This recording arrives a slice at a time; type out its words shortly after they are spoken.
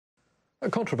A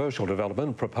controversial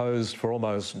development proposed for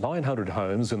almost 900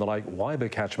 homes in the Lake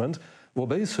Wyber catchment will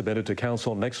be submitted to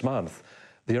Council next month.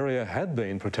 The area had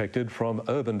been protected from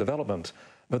urban development,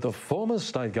 but the former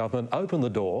state government opened the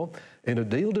door in a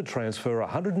deal to transfer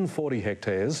 140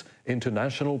 hectares into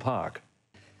National Park.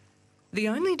 The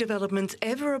only developments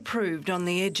ever approved on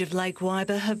the edge of Lake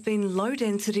Wyber have been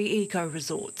low-density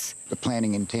eco-resorts. The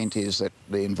planning intent is that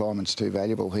the environment's too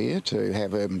valuable here to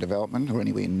have urban development or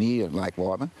anywhere near Lake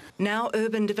Wyber. Now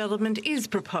urban development is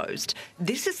proposed.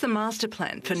 This is the master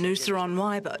plan for Noosa on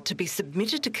Wyber to be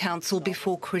submitted to Council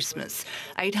before Christmas.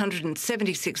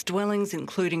 876 dwellings,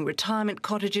 including retirement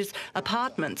cottages,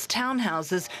 apartments,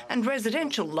 townhouses and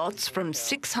residential lots from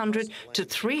 600 to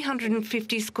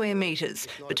 350 square metres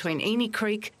between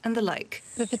Creek and the lake.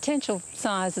 The potential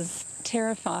size is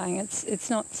terrifying.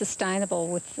 It's not sustainable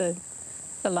with the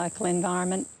local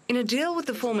environment. In a deal with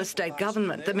the former state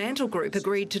government, the Mantle Group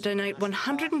agreed to donate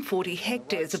 140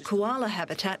 hectares of koala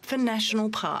habitat for National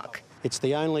Park. It's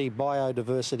the only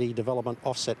biodiversity development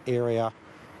offset area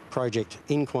project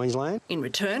in Queensland. In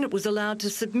return, it was allowed to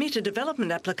submit a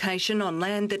development application on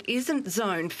land that isn't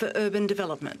zoned for urban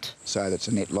development. So that's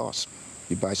a net loss.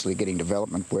 You're basically getting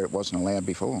development where it wasn't allowed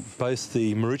before. Both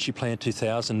the Maroochy Plan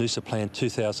 2000 and Noosa Plan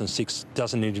 2006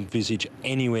 doesn't envisage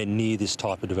anywhere near this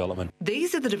type of development.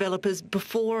 These are the developers'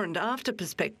 before and after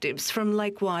perspectives from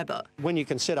Lake Wyber. When you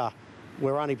consider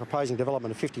we're only proposing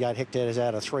development of 58 hectares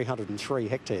out of 303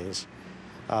 hectares,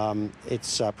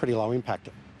 it's pretty low impact.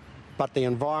 But the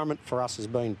environment for us has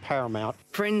been paramount.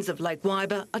 Friends of Lake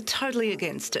Wyber are totally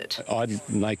against it. I'd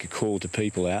make a call to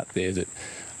people out there that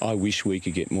I wish we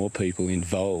could get more people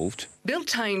involved. Bill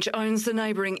Tange owns the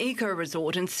neighbouring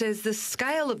eco-resort and says the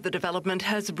scale of the development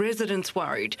has residents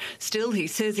worried. Still, he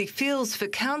says he feels for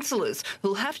councillors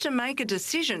who'll have to make a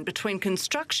decision between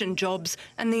construction jobs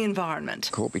and the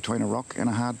environment. Caught between a rock and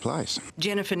a hard place.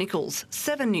 Jennifer Nichols,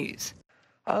 7 News.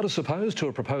 Artists opposed to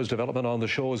a proposed development on the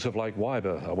shores of Lake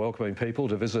Wyber are welcoming people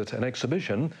to visit an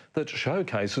exhibition that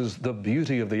showcases the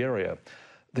beauty of the area.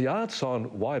 The Arts on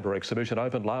Wyber exhibition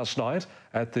opened last night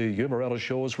at the Umarella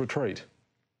Shores Retreat.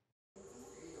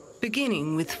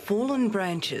 Beginning with fallen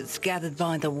branches gathered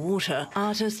by the water,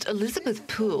 artist Elizabeth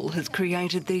Poole has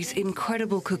created these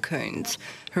incredible cocoons.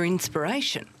 Her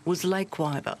inspiration was Lake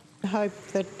Wyber. I hope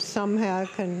that somehow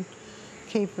can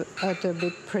keep it a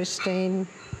bit pristine.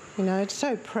 You know, it's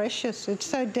so precious, it's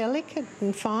so delicate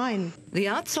and fine. The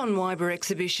Arts on Wyber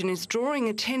exhibition is drawing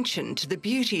attention to the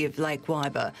beauty of Lake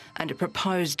Wyber, and a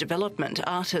proposed development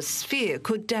artists fear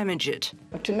could damage it.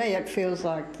 To me, it feels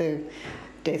like the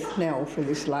death knell for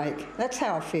this lake. That's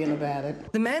how I feel about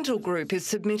it. The Mantle Group is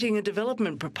submitting a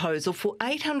development proposal for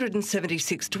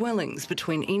 876 dwellings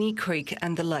between Inny Creek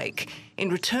and the lake, in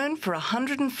return for a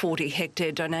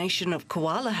 140-hectare donation of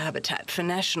koala habitat for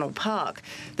National Park.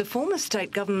 The former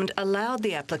state government allowed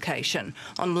the application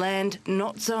on land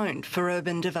not zoned for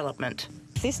urban development.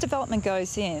 If this development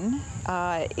goes in,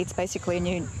 it's basically a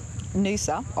new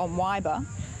Noosa on Wyber.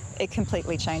 It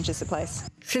completely changes the place.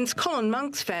 Since Colin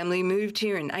Monk's family moved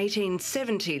here in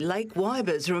 1870, Lake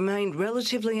Wyber's remained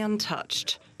relatively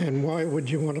untouched. And why would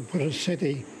you want to put a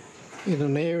city in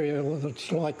an area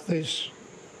that's like this,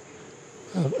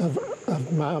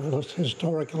 of marvellous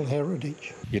historical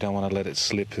heritage? You don't want to let it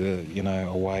slip,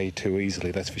 away too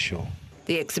easily, that's for sure.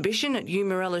 The exhibition at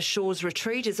Umarella Shores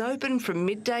Retreat is open from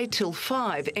midday till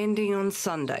 5, ending on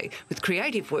Sunday, with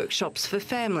creative workshops for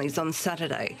families on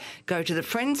Saturday. Go to the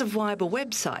Friends of Wyber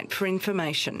website for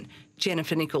information.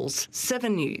 Jennifer Nichols,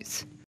 7 News.